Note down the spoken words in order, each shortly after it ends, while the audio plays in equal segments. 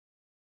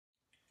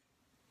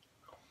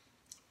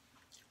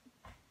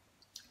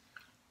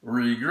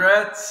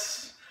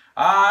Regrets,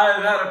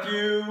 I've had a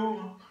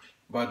few,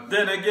 but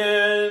then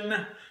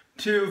again,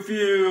 too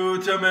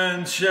few to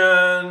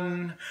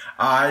mention.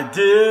 I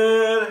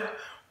did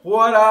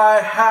what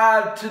I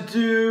had to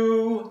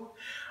do.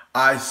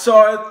 I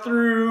saw it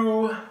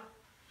through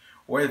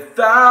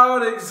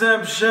without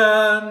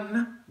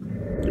exemption.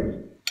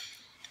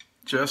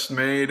 Just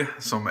made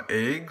some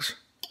eggs.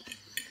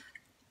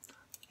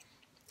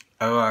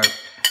 I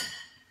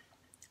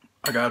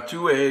got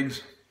 2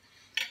 eggs.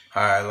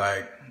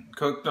 I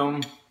cooked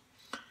them.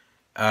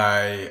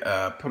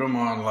 I put them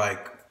on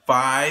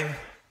 5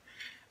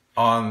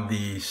 on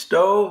the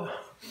stove,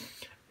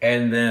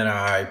 and then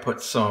I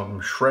put some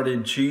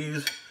shredded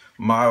cheese,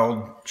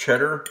 mild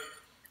cheddar,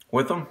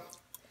 with them,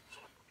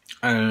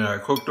 and I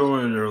cooked them,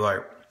 and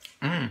they're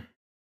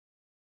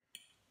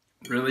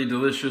really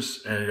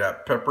delicious. And you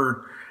got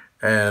pepper,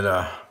 and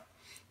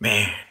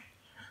man,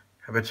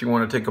 I bet you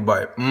want to take a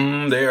bite.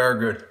 They are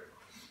good.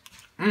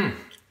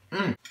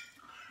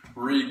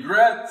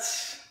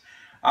 Regrets,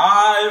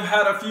 I've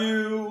had a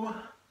few,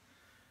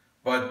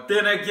 but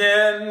then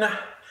again,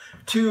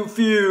 too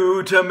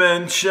few to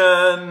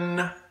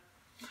mention.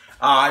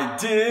 I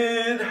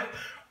did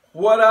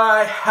what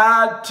I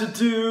had to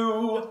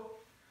do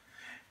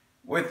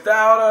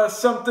without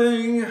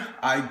something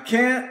I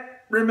can't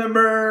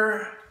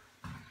remember.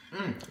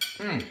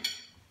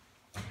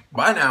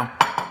 Bye now.